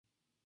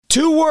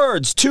Two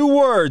words.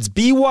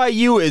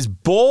 BYU is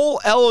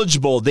bowl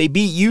eligible. They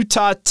beat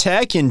Utah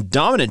Tech in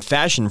dominant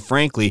fashion,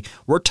 frankly.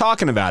 We're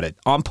talking about it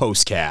on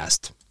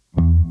Postcast.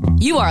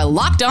 You are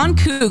Locked On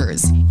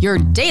Cougars, your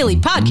daily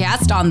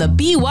podcast on the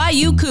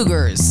BYU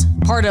Cougars.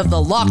 Part of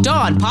the Locked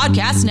On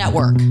Podcast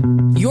Network.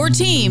 Your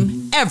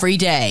team every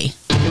day.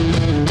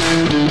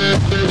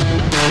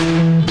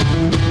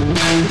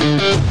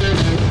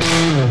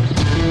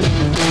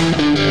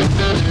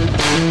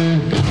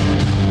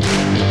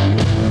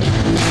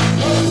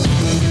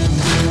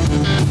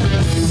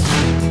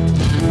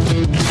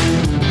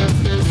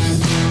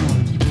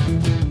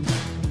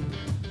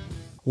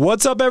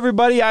 What's up,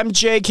 everybody? I'm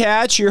Jake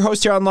Hatch, your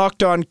host here on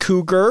Locked On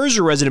Cougars,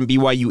 your resident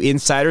BYU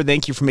insider.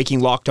 Thank you for making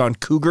Locked On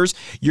Cougars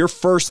your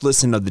first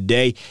listen of the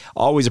day.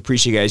 Always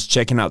appreciate you guys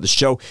checking out the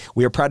show.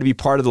 We are proud to be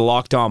part of the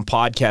Locked On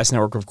Podcast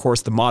Network. Of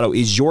course, the motto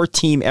is your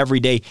team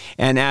every day,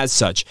 and as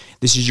such,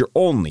 this is your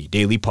only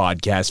daily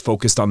podcast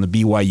focused on the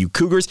BYU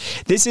Cougars.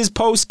 This is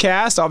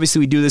Postcast. Obviously,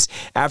 we do this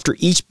after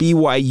each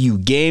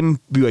BYU game,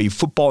 BYU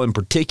football in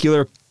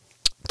particular.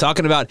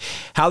 Talking about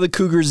how the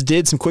Cougars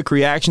did, some quick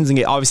reactions, and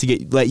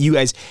let you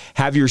guys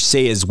have your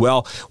say as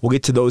well. We'll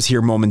get to those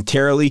here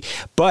momentarily.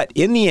 But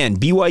in the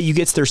end, BYU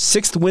gets their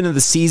sixth win of the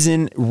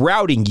season,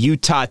 routing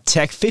Utah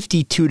Tech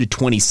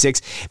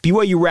 52-26.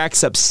 BYU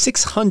racks up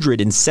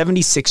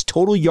 676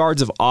 total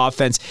yards of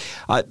offense.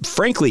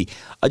 Frankly,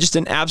 just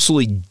an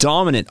absolutely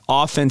dominant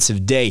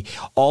offensive day,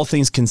 all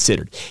things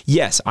considered.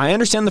 Yes, I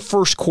understand the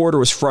first quarter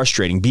was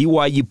frustrating.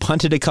 BYU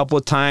punted a couple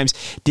of times,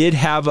 did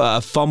have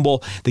a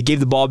fumble that gave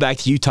the ball back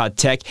to Utah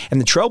Tech, and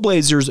the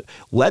Trailblazers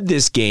led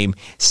this game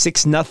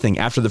 6-0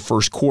 after the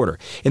first quarter.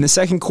 In the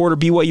second quarter,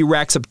 BYU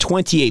racks up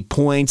 28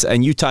 points,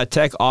 and Utah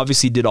Tech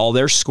obviously did all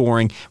their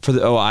scoring for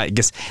I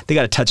guess they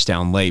got a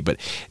touchdown late, but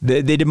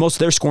they did most of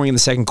their scoring in the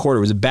second quarter.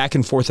 It was a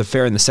back-and-forth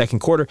affair in the second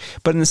quarter,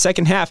 but in the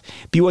second half,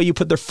 BYU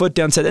put their foot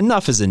down and said,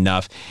 enough is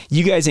enough.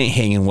 You guys ain't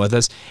hanging with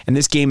us, and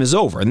this game is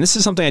over. And this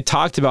is something I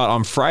talked about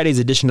on Friday's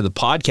edition of the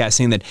podcast,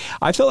 saying that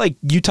I felt like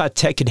Utah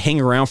Tech could hang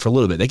around for a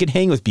little bit. They could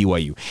hang with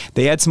BYU.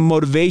 They had some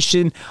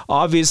motivation.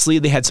 Obviously,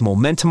 they had some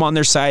momentum on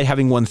their side,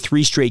 having won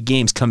 3 straight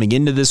games coming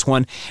into this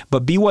one.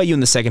 But BYU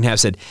in the second half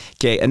said,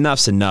 okay,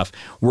 enough's enough.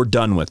 We're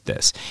done with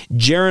this.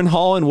 Jaren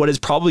Hall, in what is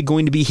probably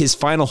going to be his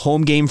final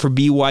home game for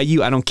BYU,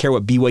 I don't care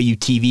what BYU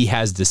TV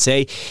has to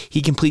say,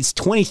 he completes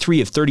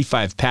 23 of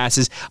 35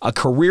 passes, a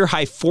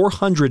career-high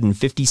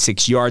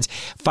 456 yards,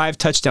 5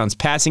 touchdowns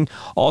passing,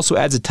 also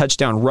adds a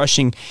touchdown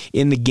rushing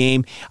in the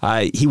game.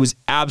 He was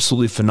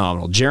absolutely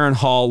phenomenal. Jaren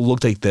Hall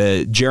looked like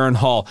the Jaren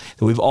Hall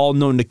that we've all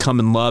known to come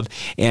and love,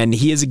 and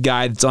he is a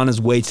guy that's on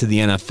his way to the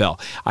NFL.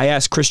 I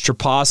asked Chris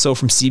Trapasso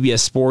from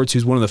CBS Sports,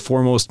 who's one of the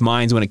foremost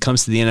minds when it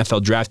comes to the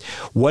NFL draft,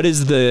 what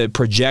is the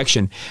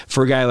projection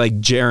for a guy like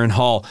Jaren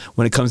Hall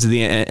when it comes to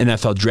the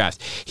NFL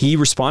draft? He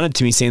responded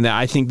to me saying that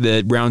I think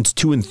that rounds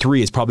 2 and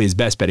 3 is probably his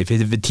best bet. If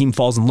a team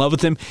falls in love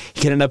with him, he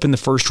can end up in the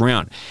first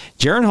round.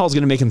 Jaren Hall's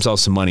going to make himself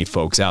some money,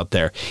 folks, out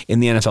there in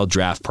the NFL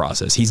draft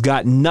process. He's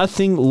got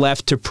nothing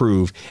left to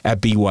prove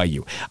at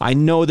BYU. I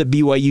know that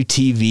BYU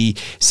TV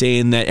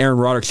saying that Aaron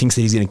Roderick thinks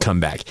that he's going to come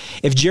back.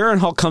 If Jaren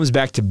Hall comes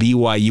back to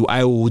BYU,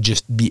 I will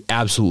just be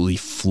absolutely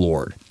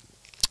floored.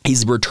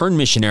 He's a return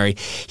missionary.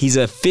 He's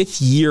a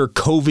 5th-year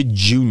COVID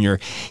junior.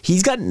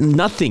 He's got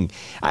nothing.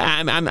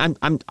 I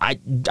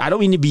don't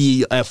mean to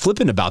be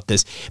flippant about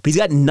this, but he's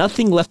got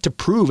nothing left to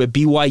prove at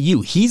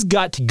BYU. He's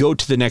got to go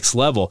to the next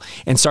level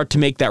and start to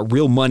make that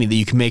real money that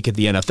you can make at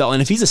the NFL.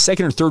 And if he's a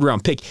 2nd or 3rd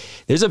round pick,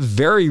 there's a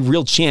very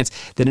real chance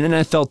that an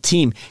NFL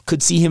team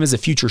could see him as a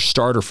future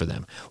starter for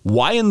them.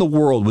 Why in the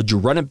world would you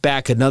run it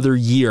back another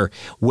year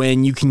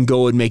when you can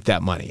go and make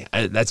that money?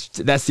 That's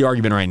the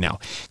argument right now.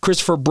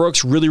 Christopher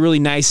Brooks, really, really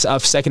nice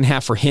second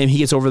half for him. He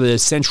gets over the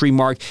century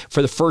mark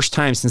for the first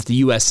time since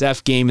the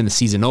USF game in the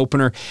season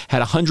opener. Had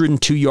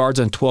 102 yards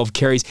on 12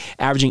 carries,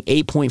 averaging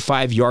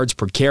 8.5 yards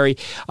per carry.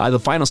 The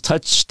final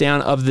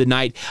touchdown of the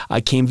night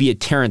came via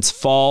Terrence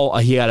Fall.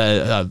 He had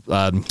it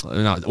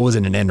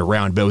wasn't an end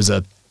around, but it was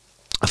a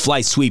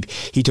fly sweep.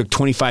 He took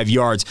 25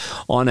 yards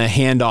on a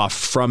handoff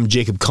from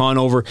Jacob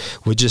Conover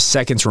with just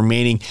seconds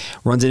remaining.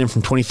 Runs it in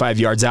from 25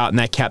 yards out, and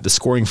that capped the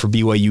scoring for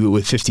BYU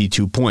with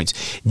 52 points.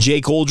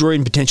 Jake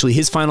Oldroyd, potentially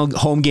his final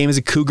home game as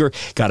a Cougar,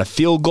 got a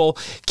field goal.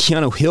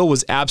 Keanu Hill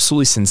was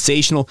absolutely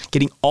sensational,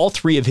 getting all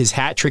 3 of his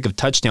hat trick of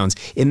touchdowns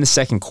in the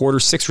second quarter,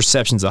 6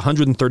 receptions,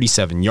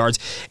 137 yards.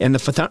 And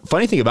the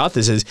funny thing about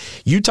this is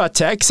Utah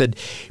Tech said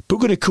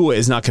Puka Nacua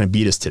is not going to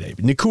beat us today.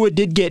 But Nacua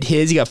did get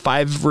his. He got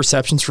 5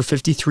 receptions for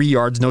 53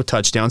 yards. No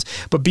touchdowns,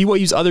 but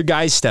BYU's other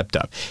guys stepped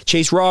up.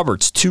 Chase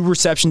Roberts, 2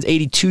 receptions,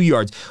 82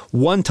 yards,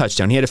 1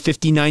 touchdown. He had a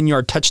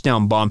 59-yard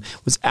touchdown bomb,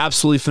 was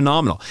absolutely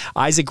phenomenal.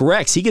 Isaac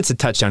Rex, he gets a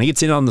touchdown. He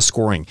gets in on the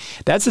scoring.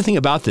 That's the thing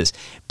about this.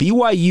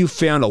 BYU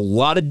found a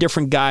lot of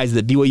different guys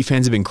that BYU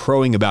fans have been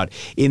crowing about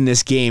in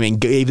this game and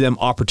gave them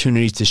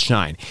opportunities to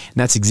shine, and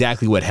that's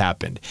exactly what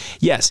happened.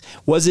 Yes,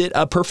 was it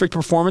a perfect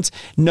performance?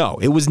 No,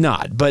 it was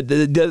not, but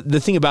the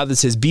thing about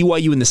this is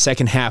BYU in the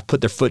second half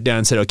put their foot down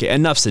and said, okay,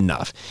 enough's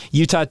enough.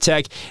 Utah Tech,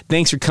 Tech,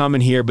 thanks for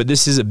coming here, but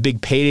this is a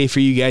big payday for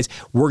you guys.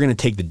 We're going to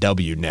take the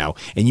W now,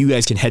 and you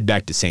guys can head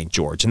back to St.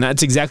 George. And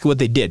that's exactly what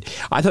they did.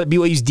 I thought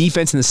BYU's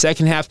defense in the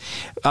second half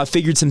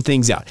figured some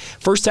things out.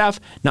 First half,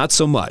 not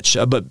so much,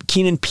 but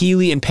Keenan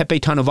Pili and Pepe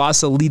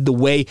Tanavasa lead the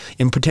way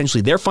in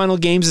potentially their final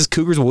games as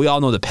Cougars. Well, we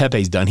all know that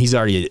Pepe's done. He's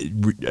already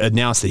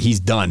announced that he's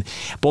done.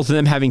 Both of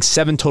them having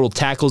 7 total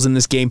tackles in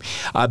this game.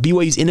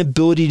 BYU's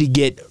inability to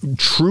get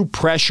true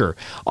pressure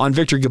on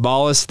Victor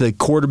Gabalis, the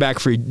quarterback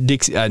for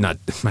Dixie, I knew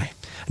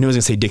I was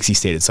going to say Dixie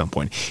State at some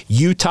point.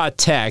 Utah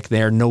Tech,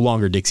 they are no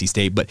longer Dixie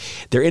State, but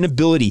their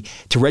inability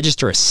to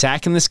register a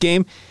sack in this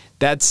game,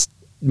 that's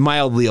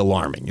mildly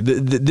alarming.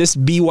 This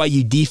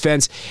BYU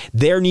defense,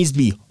 there needs to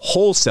be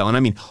wholesale, and I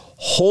mean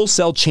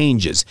wholesale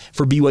changes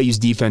for BYU's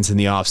defense in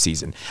the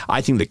offseason.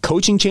 I think the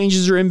coaching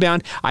changes are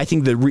inbound. I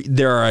think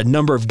there are a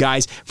number of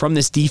guys from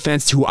this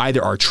defense who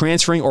either are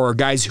transferring or are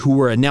guys who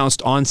were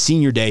announced on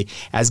senior day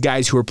as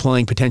guys who are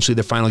playing potentially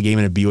their final game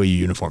in a BYU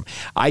uniform.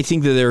 I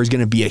think that there is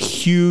going to be a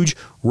huge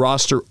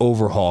roster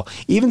overhaul.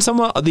 Even some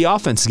of the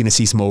offense is going to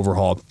see some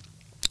overhaul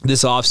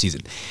this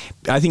offseason.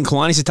 I think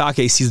Kalani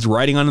Sitake sees the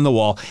writing on the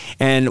wall,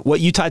 and what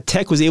Utah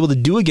Tech was able to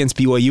do against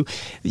BYU,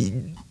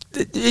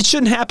 it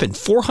shouldn't happen.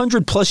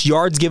 400-plus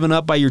yards given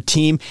up by your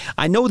team.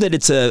 I know that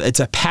it's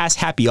a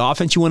pass-happy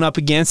offense you went up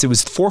against. It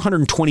was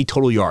 420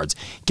 total yards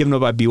given up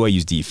by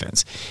BYU's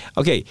defense.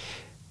 Okay,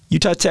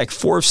 Utah Tech,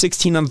 4 of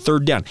 16 on the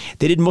third down.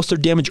 They did most of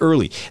their damage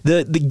early.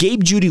 The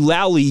Gabe Judy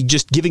Lowley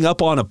just giving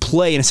up on a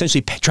play and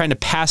essentially trying to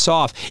pass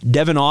off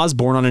Devin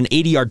Osborne on an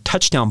 80-yard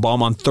touchdown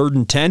bomb on 3rd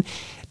and 10,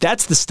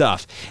 that's the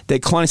stuff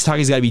that Kalani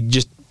Sitake's got to be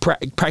just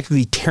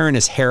practically tearing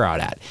his hair out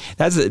at.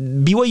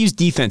 BYU's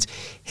defense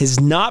has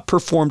not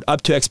performed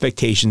up to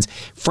expectations,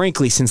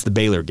 frankly, since the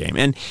Baylor game.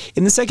 And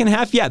in the second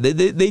half, yeah,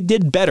 they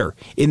did better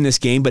in this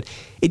game, but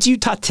it's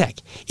Utah Tech.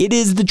 It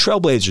is the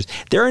Trailblazers.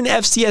 They're an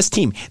FCS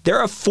team.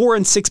 They're a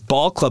 4-6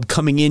 ball club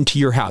coming into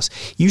your house.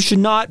 You should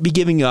not be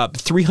giving up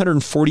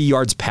 340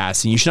 yards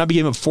passing. You should not be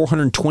giving up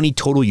 420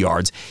 total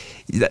yards.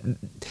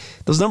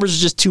 Those numbers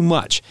are just too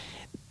much.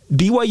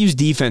 BYU's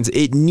defense,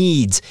 it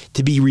needs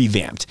to be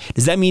revamped.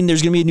 Does that mean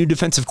there's going to be a new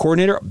defensive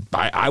coordinator?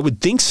 I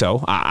would think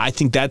so. I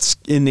think that's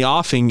in the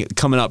offing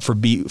coming up for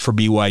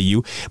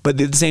BYU. But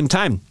at the same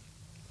time,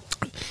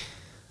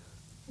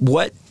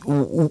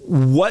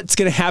 what's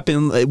going to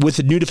happen with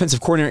the new defensive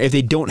coordinator if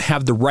they don't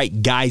have the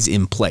right guys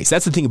in place?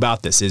 That's the thing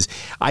about this is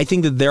I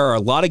think that there are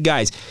a lot of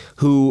guys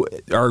who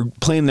are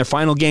playing their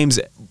final games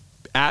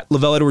at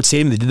LaVell Edwards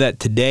Stadium. They did that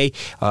today.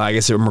 I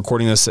guess I'm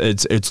recording this.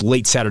 It's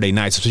late Saturday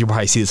night, so you'll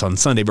probably see this on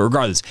Sunday. But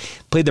regardless,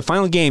 played their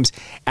final games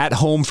at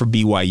home for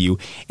BYU,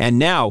 and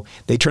now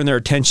they turn their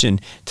attention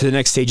to the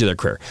next stage of their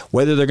career.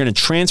 Whether they're going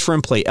to transfer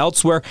and play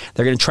elsewhere,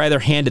 they're going to try their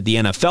hand at the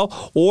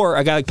NFL, or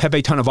a guy like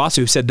Pepe Tanavasa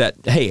who said that,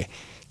 hey,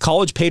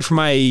 college paid for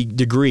my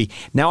degree.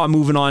 Now I'm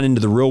moving on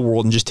into the real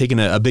world and just taking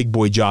a big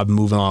boy job and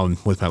moving on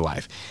with my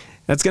life.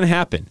 That's going to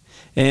happen.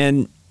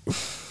 And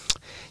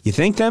you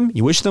thank them,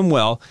 you wish them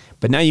well,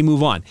 but now you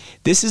move on.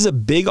 This is a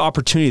big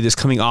opportunity this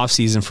coming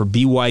offseason for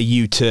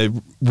BYU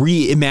to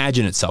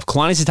reimagine itself.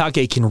 Kalani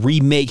Sitake can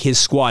remake his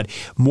squad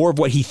more of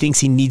what he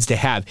thinks he needs to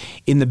have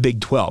in the Big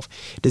 12.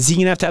 Does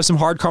he have to have some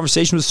hard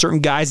conversations with certain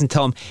guys and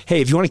tell them, hey,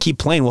 if you want to keep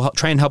playing, we'll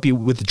try and help you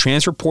with the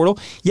transfer portal?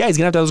 Yeah, he's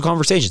going to have those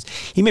conversations.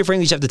 He may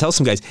frankly just have to tell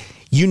some guys,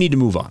 you need to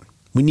move on.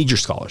 We need your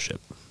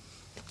scholarship.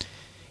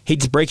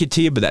 Hate to break it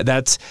to you, but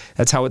that's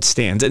how it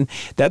stands, and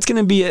that's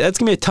gonna be a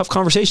tough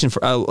conversation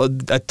for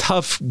a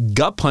tough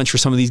gut punch for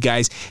some of these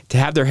guys to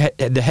have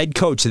the head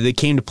coach that they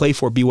came to play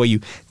for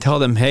BYU tell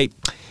them, hey,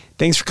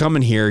 thanks for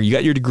coming here. You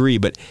got your degree,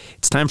 but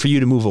it's time for you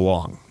to move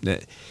along.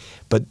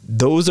 But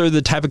those are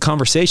the type of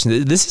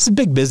conversations. This is a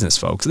big business,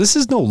 folks. This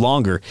is no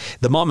longer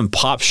the mom and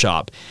pop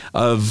shop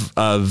of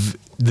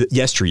the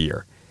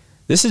yesteryear.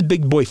 This is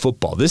big boy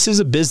football. This is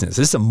a business.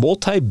 This is a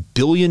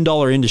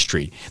multi-billion-dollar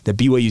industry that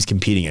BYU is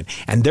competing in,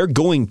 and they're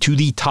going to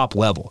the top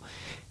level.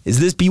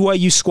 Is this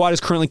BYU squad is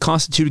currently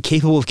constituted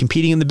capable of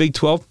competing in the Big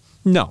 12?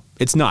 No,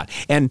 it's not.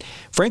 And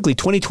frankly,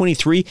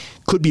 2023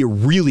 could be a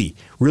really,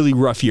 really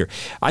rough year.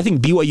 I think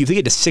BYU, if they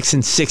get to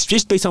 6-6,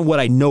 just based on what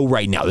I know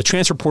right now, the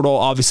transfer portal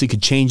obviously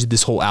could change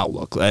this whole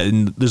outlook,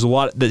 and there's a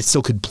lot that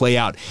still could play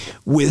out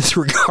with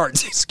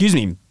regards,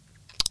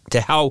 to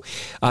how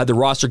the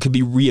roster could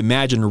be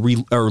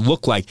reimagined or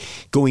look like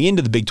going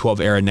into the Big 12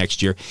 era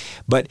next year.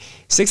 But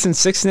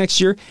 6-6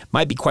 next year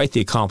might be quite the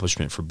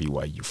accomplishment for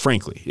BYU,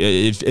 frankly.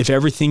 If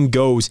everything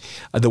goes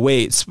the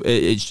way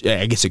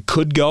I guess it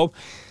could go,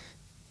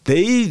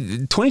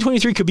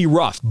 2023 could be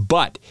rough,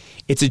 but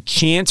it's a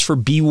chance for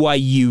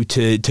BYU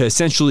to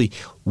essentially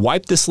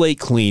wipe the slate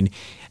clean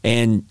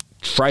and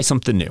try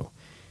something new.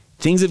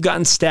 Things have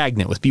gotten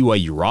stagnant with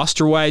BYU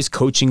roster-wise,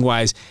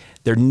 coaching-wise.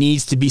 There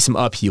needs to be some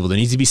upheaval. There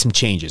needs to be some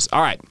changes.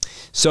 All right,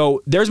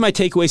 so there's my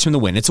takeaways from the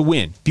win. It's a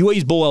win.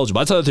 BYU's bowl eligible.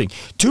 That's the other thing.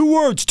 Two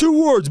words,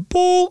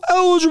 bowl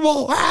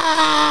eligible.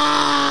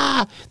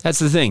 Ah! That's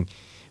the thing.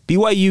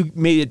 BYU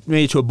made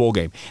it to a bowl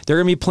game. They're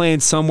going to be playing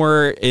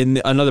somewhere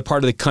in another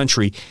part of the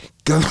country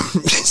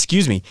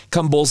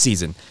come bowl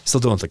season. Still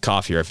dealing with the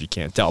cough here if you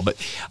can't tell. But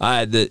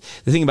the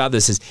thing about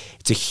this is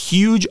it's a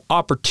huge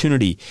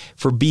opportunity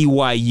for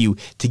BYU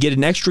to get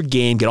an extra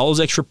game, get all those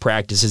extra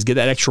practices, get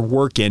that extra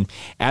work in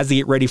as they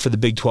get ready for the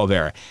Big 12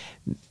 era.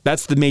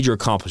 That's the major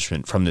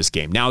accomplishment from this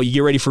game. Now you get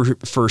ready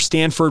for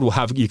Stanford. We'll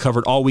have you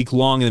covered all week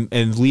long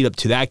and lead up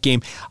to that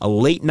game. A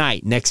late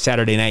night next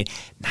Saturday night,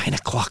 9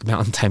 o'clock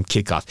Mountain Time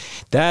kickoff.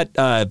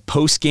 That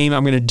post game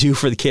I'm going to do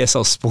for the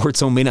KSL Sports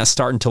Zone may not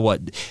start until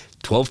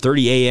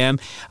 12:30 a.m.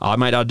 I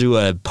might not do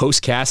a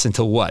postcast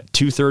until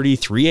 2:30,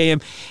 3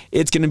 a.m.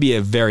 It's going to be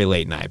a very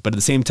late night. But at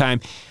the same time,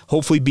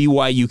 hopefully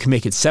BYU can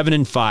make it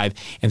 7-5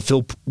 and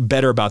feel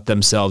better about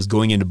themselves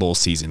going into bowl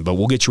season. But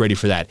we'll get you ready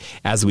for that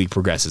as the week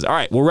progresses. All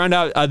right, we'll round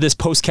out this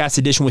postcast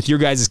edition with your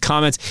guys'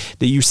 comments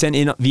that you sent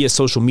in via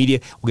social media.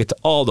 We'll get to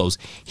all those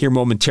here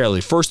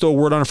momentarily. First, though, a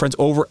word on our friends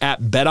over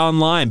at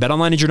BetOnline.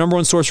 BetOnline is your number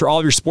one source for all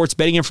of your sports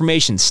betting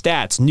information,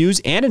 stats,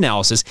 news, and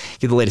analysis.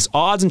 Get the latest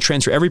odds and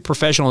trends for every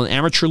professional and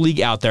amateur league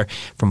out there,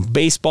 from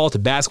baseball to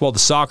basketball to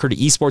soccer to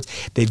esports.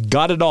 They've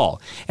got it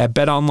all at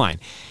BetOnline.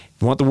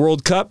 If you want the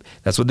World Cup,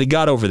 that's what they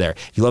got over there.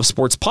 If you love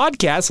sports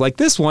podcasts like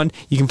this one,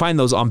 you can find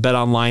those on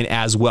BetOnline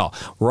as well.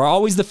 We're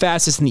always the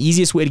fastest and the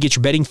easiest way to get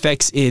your betting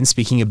fix in,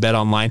 speaking of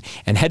BetOnline.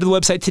 And head to the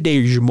website today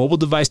or use your mobile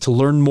device to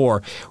learn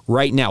more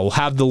right now. We'll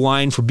have the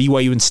line for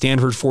BYU and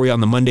Stanford for you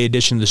on the Monday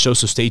edition of the show,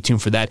 so stay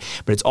tuned for that.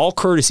 But it's all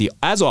courtesy,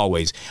 as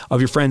always,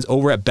 of your friends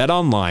over at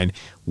BetOnline,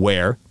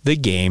 where the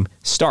game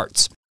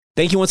starts.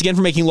 Thank you once again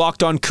for making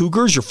Locked On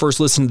Cougars your first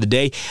listen of the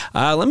day.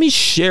 Let me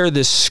share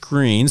this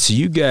screen so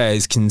you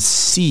guys can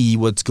see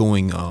what's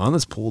going on.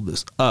 Let's pull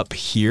this up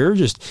here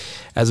just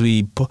as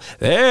we pull.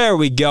 There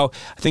we go.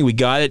 I think we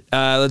got it.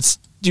 Let's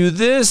do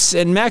this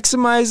and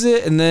maximize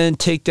it and then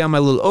take down my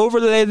little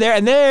overlay there.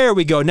 And there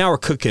we go. Now we're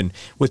cooking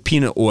with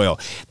peanut oil.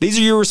 These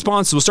are your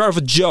responses. We'll start off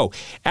with Joe.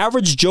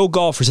 Average Joe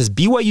Golfer says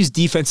BYU's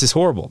defense is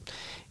horrible.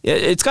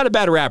 It's got a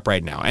bad rap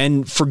right now,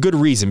 and for good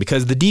reason,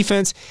 because the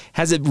defense,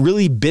 has it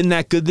really been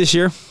that good this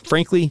year?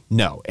 Frankly,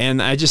 no.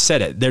 And I just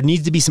said it. There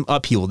needs to be some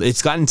upheaval.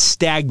 It's gotten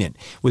stagnant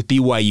with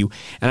BYU,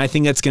 and I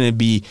think that's going to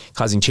be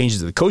causing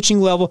changes at the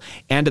coaching level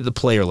and at the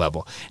player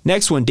level.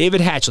 Next one, David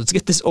Hatch. Let's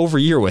get this over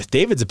here with.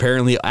 David's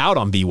apparently out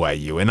on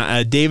BYU,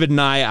 and David and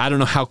I don't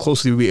know how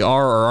closely we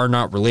are or are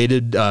not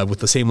related with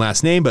the same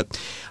last name, but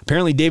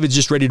apparently David's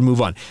just ready to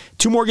move on.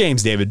 2 more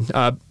games, David.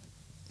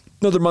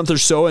 Another month or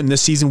so, and this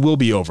season will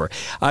be over.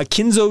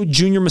 Kinzo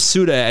Jr.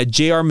 Masuda at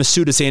JR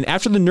Masuda saying,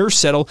 after the nerves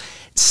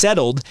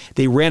settled,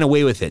 they ran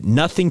away with it.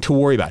 Nothing to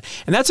worry about.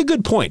 And that's a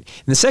good point.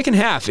 In the second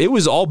half, it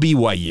was all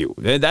BYU.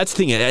 That's the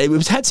thing.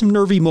 It had some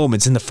nervy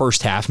moments in the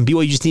first half, and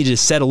BYU just needed to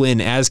settle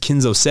in, as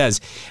Kinzo says.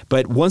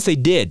 But once they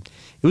did,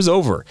 it was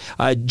over.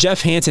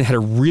 Jeff Hansen had a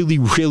really,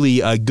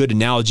 really good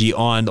analogy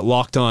on Give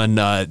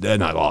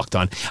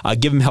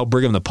Him Hell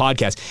Brigham, the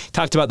podcast. He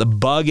talked about the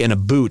bug and a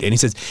boot, and he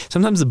says,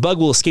 sometimes the bug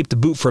will escape the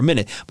boot for a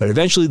minute, but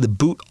eventually the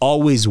boot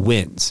always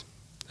wins.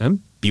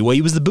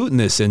 BYU was the boot in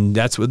this, and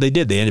that's what they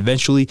did. They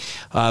eventually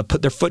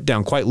put their foot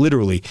down, quite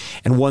literally,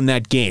 and won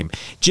that game.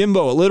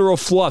 Jimbo at Literal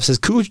Fluff says,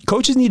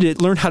 coaches need to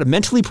learn how to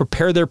mentally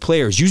prepare their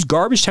players. Use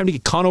garbage time to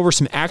get Conover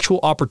some actual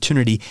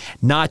opportunity,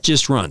 not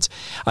just runs.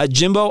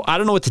 Jimbo, I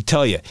don't know what to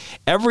tell you.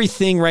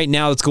 Everything right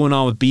now that's going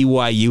on with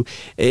BYU,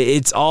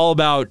 it's all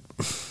about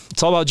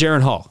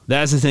Jaren Hall.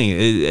 That's the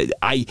thing.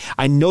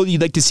 I know that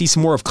you'd like to see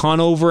some more of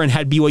Conover and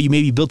had BYU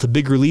maybe built a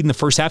bigger lead in the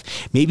first half.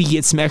 Maybe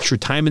get some extra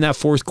time in that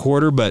fourth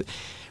quarter, but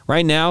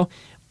right now,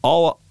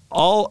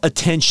 all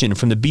attention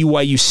from the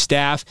BYU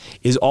staff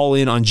is all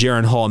in on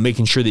Jaren Hall and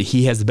making sure that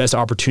he has the best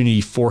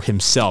opportunity for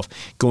himself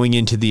going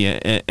into the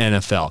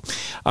NFL.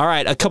 All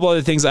right, a couple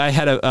other things. I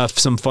had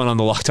some fun on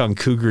the Locked On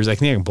Cougars. I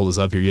think I can pull this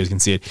up here. You guys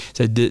can see it.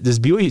 So does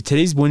BYU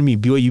today's win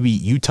mean BYU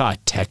beat Utah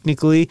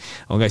technically?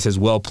 One guy says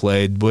well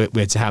played. We're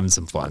having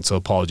some fun, so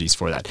apologies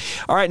for that.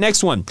 All right,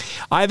 next one.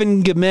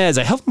 Ivan Gamez.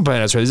 I hope I'm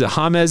pronouncing right. Is it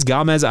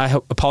Gamez? I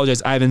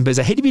apologize, Ivan, because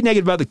I hate to be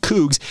negative about the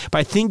Cougs, but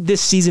I think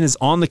this season is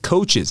on the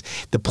coaches.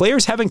 The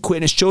players haven't quit,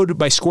 and it showed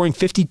by scoring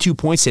 52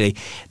 points today.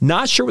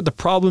 Not sure what the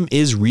problem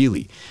is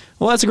really.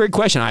 Well, that's a great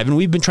question, Ivan.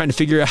 We've been trying to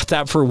figure out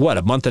that for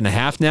a month and a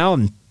half now,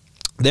 and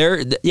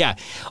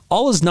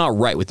all is not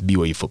right with the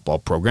BYU football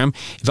program.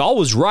 If all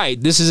was right,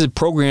 this is a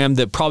program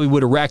that probably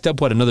would have racked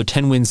up, another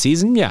 10-win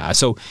season? Yeah,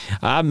 so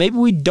maybe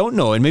we don't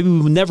know, and maybe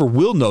we never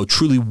will know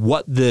truly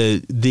what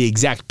the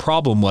exact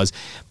problem was,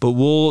 but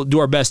we'll do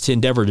our best to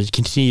endeavor to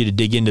continue to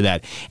dig into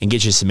that and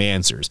get you some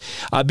answers.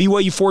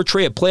 BYU 4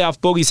 Trey at Playoff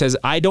Bogey says,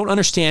 I don't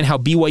understand how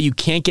BYU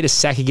can't get a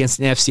sack against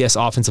an FCS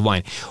offensive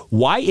line.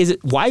 Why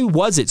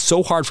was it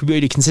so hard for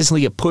BYU to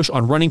consistently get pushed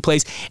on running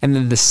plays, and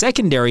then the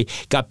secondary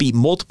got beat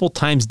multiple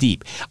times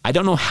deep? I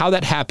don't know how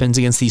that happens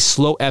against these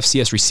slow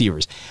FCS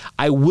receivers.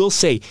 I will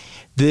say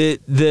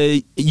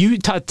the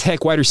Utah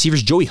Tech wide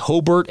receivers, Joey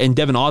Hobart and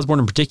Devin Osborne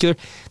in particular,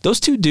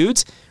 those two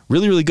dudes,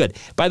 really, really good.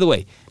 By the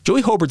way,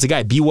 Joey Hobart's a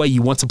guy BYU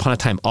once upon a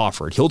time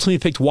offered. He ultimately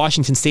picked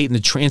Washington State in the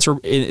transfer,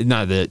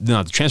 not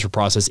the transfer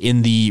process,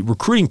 in the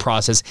recruiting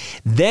process,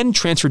 then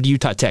transferred to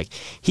Utah Tech.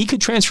 He could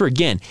transfer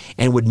again,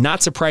 and would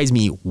not surprise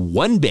me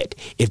one bit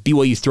if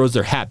BYU throws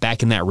their hat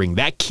back in that ring.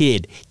 That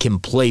kid can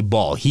play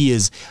ball. He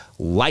is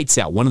lights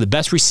out, one of the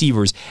best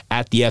receivers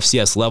at the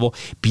FCS level.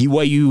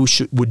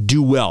 BYU would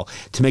do well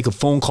to make a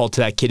phone call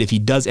to that kid if he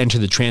does enter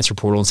the transfer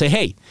portal and say,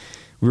 hey,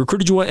 we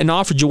recruited you and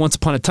offered you once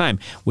upon a time.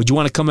 Would you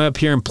want to come up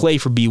here and play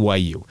for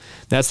BYU?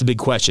 That's the big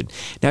question.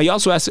 Now, you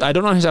also asked, I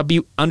don't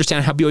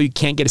understand how BYU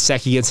can't get a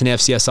sack against an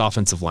FCS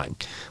offensive line.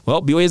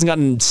 Well, BYU hasn't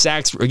gotten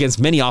sacks against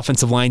many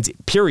offensive lines,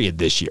 period,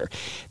 this year.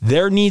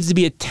 There needs to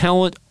be a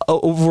talent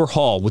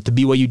overhaul with the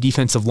BYU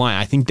defensive line.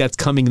 I think that's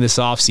coming this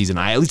offseason.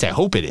 At least I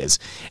hope it is.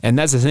 And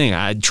that's the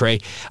thing, Trey.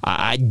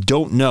 I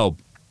don't know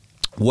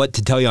what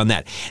to tell you on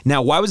that.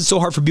 Now, why was it so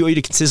hard for BYU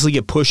to consistently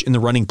get pushed in the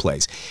running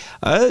plays?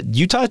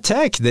 Utah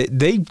Tech,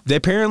 they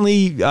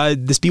apparently,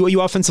 this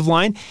BYU offensive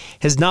line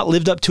has not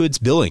lived up to its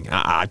billing.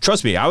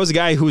 Trust me, I was a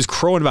guy who was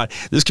crowing about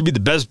this could be the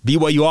best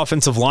BYU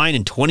offensive line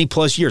in 20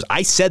 plus years.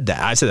 I said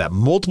that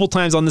multiple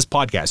times on this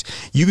podcast.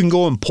 You can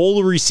go and pull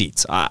the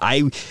receipts.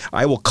 I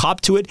will cop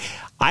to it.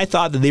 I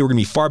thought that they were going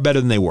to be far better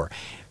than they were.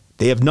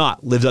 They have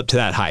not lived up to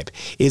that hype.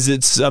 Is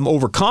it some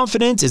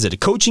overconfidence? Is it a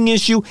coaching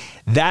issue?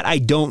 That I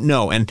don't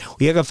know. And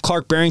we have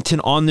Clark Barrington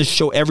on this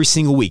show every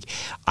single week.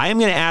 I am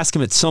going to ask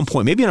him at some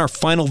point, maybe in our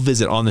final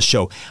visit on the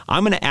show,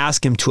 I'm going to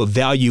ask him to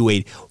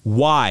evaluate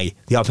why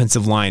the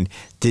offensive line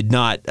did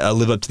not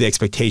live up to the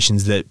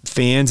expectations that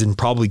fans and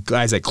probably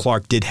guys like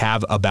Clark did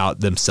have about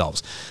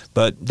themselves.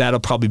 But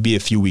that'll probably be a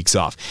few weeks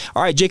off.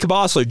 All right, Jacob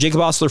Osler.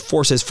 Jacob Osler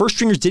 4 says, first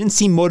stringers didn't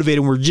seem motivated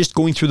and were just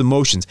going through the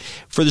motions.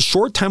 For the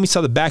short time we saw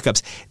the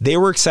backups, they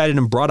were excited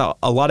and brought out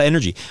a lot of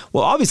energy.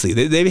 Well, obviously,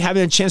 they haven't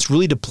had a chance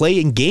really to play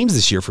in games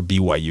this year for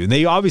BYU, and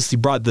they obviously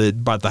brought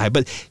the hype.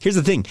 But here's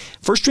the thing.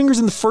 First stringers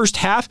in the first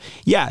half,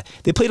 yeah,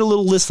 they played a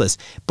little listless.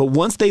 But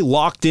once they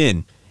locked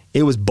in,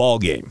 it was ball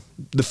game.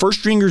 The first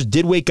stringers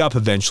did wake up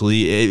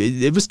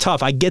eventually. It was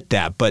tough. I get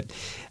that, but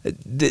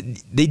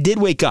they did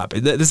wake up.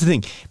 That's the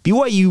thing.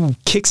 BYU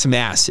kicked some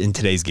ass in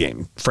today's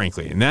game,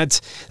 frankly, and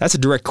that's a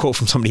direct quote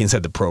from somebody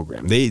inside the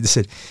program. They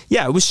said,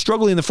 yeah, it was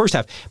struggling in the first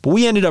half, but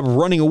we ended up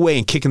running away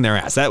and kicking their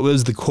ass. That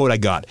was the quote I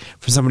got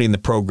from somebody in the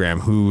program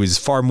who is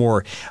far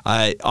more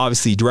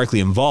obviously directly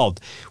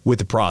involved with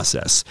the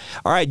process.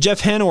 All right,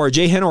 Jeff Henor,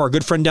 Jay Henor, our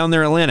good friend down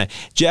there in Atlanta.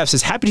 Jeff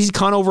says, happy to see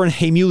Conover and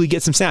Haymulie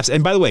get some snaps.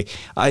 And by the way,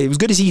 it was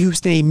good to see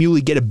Houston Haymulie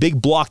get a big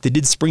block that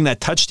did spring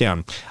that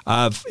touchdown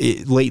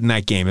late in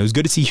that game. It was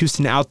good to see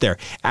Houston out there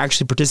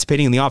actually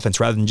participating in the offense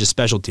rather than just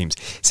special teams.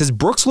 It says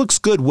Brooks looks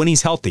good when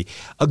he's healthy.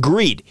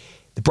 Agreed.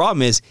 The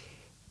problem is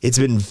it's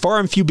been far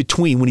and few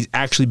between when he's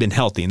actually been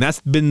healthy, and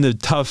that's been the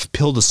tough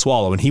pill to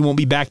swallow, and he won't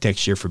be back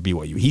next year for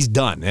BYU. He's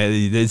done.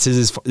 This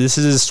is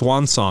his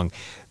swan song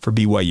for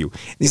BYU.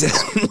 He says,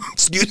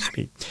 excuse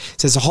me.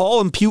 It says Hall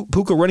and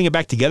Puka running it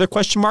back together, ?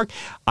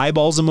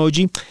 Eyeballs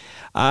emoji.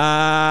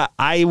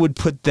 I would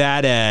put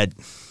that at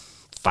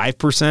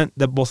 5%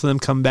 that both of them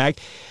come back.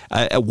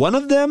 One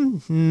of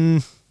them,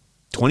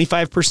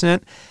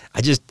 25%.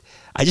 I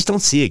just don't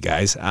see it,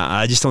 guys.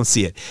 I just don't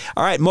see it.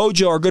 All right,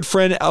 Mojo, our good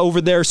friend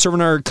over there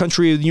serving our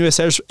country, the U.S.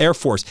 Air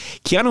Force.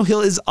 Keanu Hill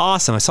is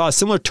awesome. I saw a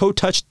similar toe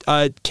touch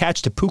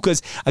catch to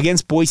Puka's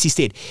against Boise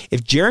State.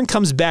 If Jaron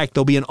comes back,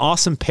 they'll be an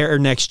awesome pair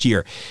next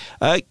year.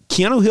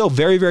 Keanu Hill,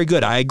 very, very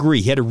good. I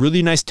agree. He had a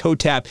really nice toe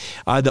tap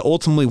that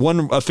ultimately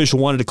one official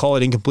wanted to call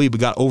it incomplete, but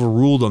got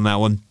overruled on that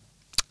one.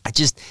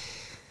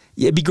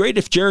 It'd be great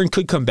if Jaron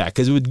could come back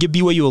because it would give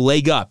BYU a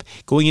leg up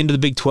going into the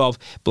Big 12.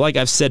 But like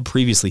I've said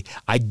previously,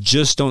 I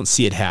just don't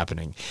see it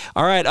happening.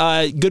 All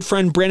right, good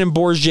friend Brandon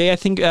Bourget, I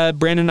think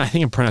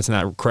I'm pronouncing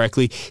that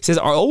correctly, says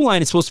our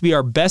O-line is supposed to be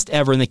our best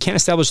ever and they can't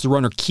establish the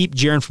run or keep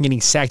Jaron from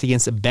getting sacked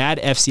against a bad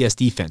FCS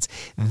defense.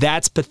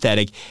 That's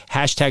pathetic.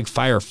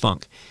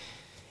 #FireFunk.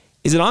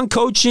 Is it on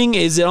coaching?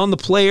 Is it on the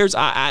players?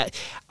 I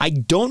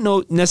don't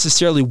know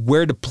necessarily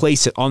where to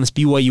place it on this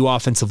BYU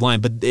offensive line,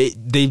 but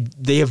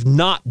they have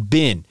not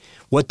been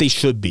what they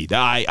should be.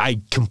 I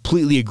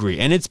completely agree,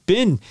 and it's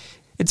been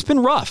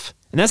rough.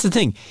 And that's the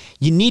thing.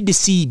 You need to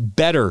see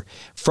better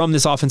from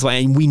this offensive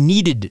line, and we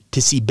needed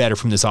to see better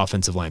from this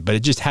offensive line, but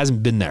it just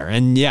hasn't been there.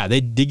 And yeah,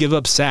 they did give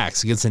up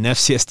sacks against an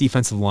FCS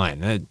defensive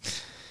line.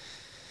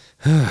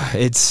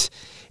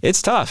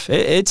 It's tough.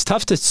 It's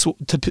tough to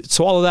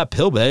swallow that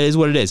pill, but it is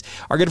what it is.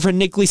 Our good friend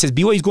Nick Lee says,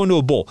 BYU's going to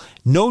a bowl.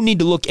 No need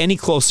to look any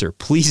closer.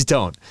 Please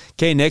don't.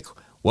 Okay, Nick.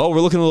 Well,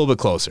 we're looking a little bit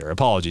closer.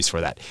 Apologies for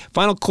that.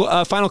 Final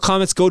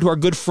comments go to our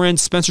good friend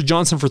Spencer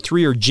Johnson for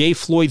 3 or J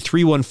Floyd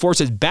 314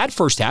 says, bad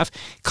first half.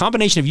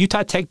 Combination of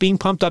Utah Tech being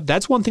pumped up.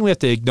 That's one thing we have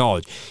to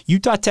acknowledge.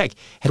 Utah Tech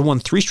had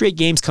won 3 straight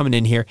games coming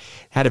in here,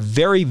 had a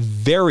very,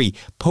 very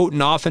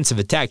potent offensive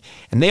attack,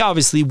 and they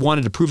obviously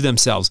wanted to prove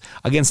themselves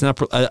against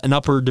an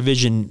upper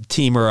division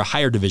team, or a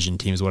higher division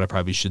team is what I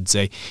probably should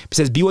say. It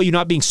says BYU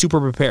not being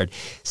super prepared.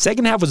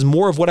 Second half was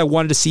more of what I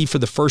wanted to see for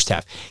the first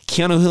half.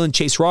 Keanu Hill and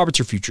Chase Roberts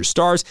are future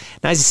stars.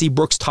 Now, Nice to see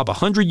Brooks top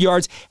 100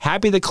 yards.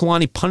 Happy that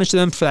Kalani punished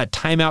them for that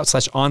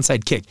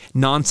timeout/onside kick.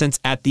 Nonsense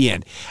at the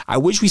end. I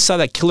wish we saw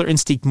that killer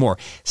instinct more.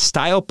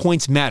 Style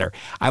points matter.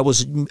 I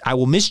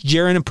will miss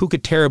Jaren and Puka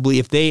terribly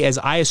if they, as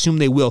I assume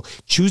they will,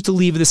 choose to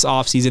leave this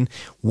offseason.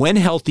 When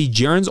healthy,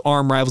 Jaren's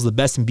arm rivals the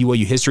best in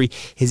BYU history.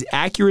 His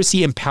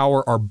accuracy and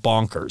power are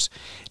bonkers.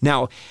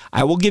 Now,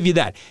 I will give you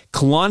that.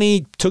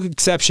 Kalani took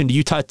exception to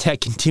Utah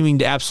Tech continuing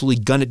to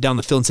absolutely gun it down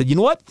the field and said, you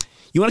know what?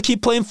 You want to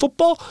keep playing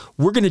football?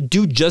 We're going to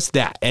do just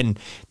that. And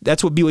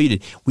that's what BYU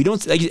did. We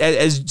don't,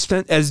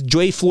 as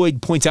Joy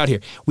Floyd points out here,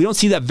 we don't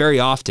see that very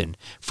often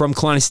from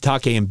Kalani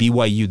Sitake and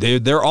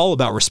BYU. They're all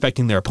about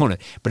respecting their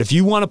opponent. But if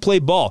you want to play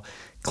ball,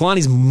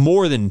 Kalani's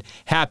more than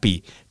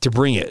happy to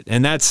bring it.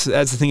 And that's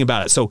the thing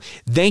about it. So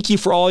thank you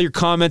for all your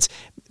comments.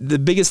 The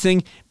biggest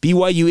thing,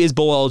 BYU is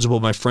bowl eligible,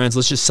 my friends.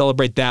 Let's just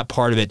celebrate that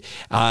part of it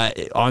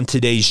on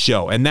today's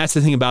show. And that's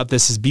the thing about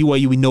this is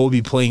BYU, we know, will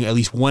be playing at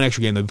least one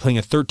extra game. They'll be playing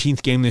a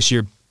 13th game this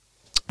year.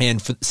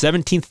 And for the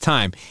 17th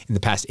time in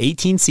the past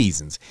 18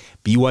 seasons,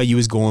 BYU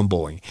is going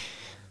bowling.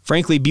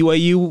 Frankly,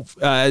 BYU,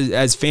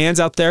 as fans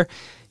out there,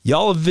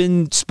 y'all have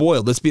been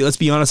spoiled. Let's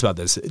be honest about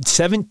this.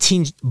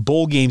 17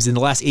 bowl games in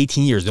the last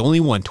 18 years. The only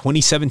one,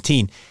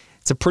 2017.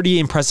 It's a pretty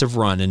impressive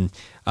run, and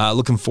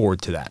looking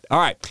forward to that. All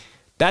right,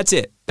 that's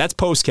it. That's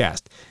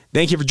Postcast.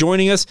 Thank you for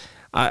joining us.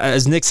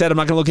 As Nick said, I'm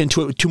not going to look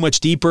into it too much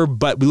deeper,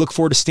 but we look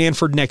forward to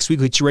Stanford next week.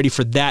 We'll get you ready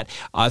for that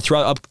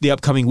throughout the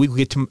upcoming week. We'll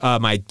get to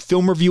my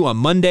film review on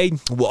Monday.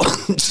 Well,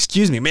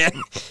 excuse me, man.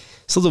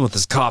 Still dealing with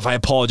this cough. I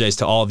apologize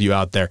to all of you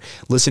out there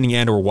listening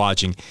and or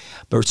watching,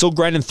 but we're still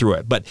grinding through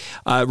it. But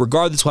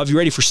regardless, we'll have you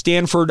ready for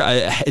Stanford.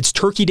 It's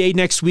Turkey Day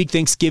next week,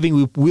 Thanksgiving.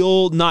 We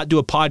will not do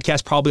a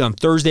podcast probably on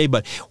Thursday,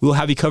 but we'll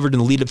have you covered in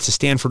the lead up to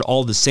Stanford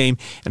all the same.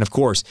 And of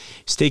course,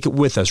 stay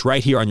with us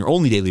right here on your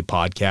only daily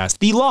podcast,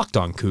 the Locked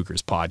On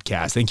Cougars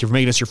podcast. Thank you for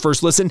making us your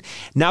first listen.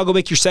 Now go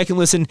make your second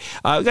listen.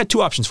 We've got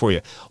two options for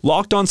you.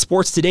 Locked On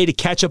Sports Today to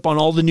catch up on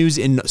all the news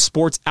in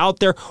sports out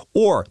there,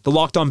 or the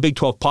Locked On Big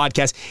 12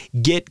 podcast.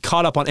 Get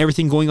caught up on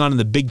everything going on in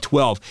the Big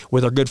 12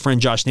 with our good friend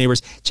Josh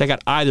Neighbors. Check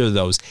out either of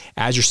those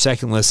as your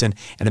second listen.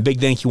 And a big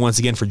thank you once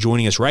again for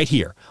joining us right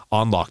here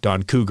on Locked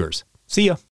On Cougars. See ya.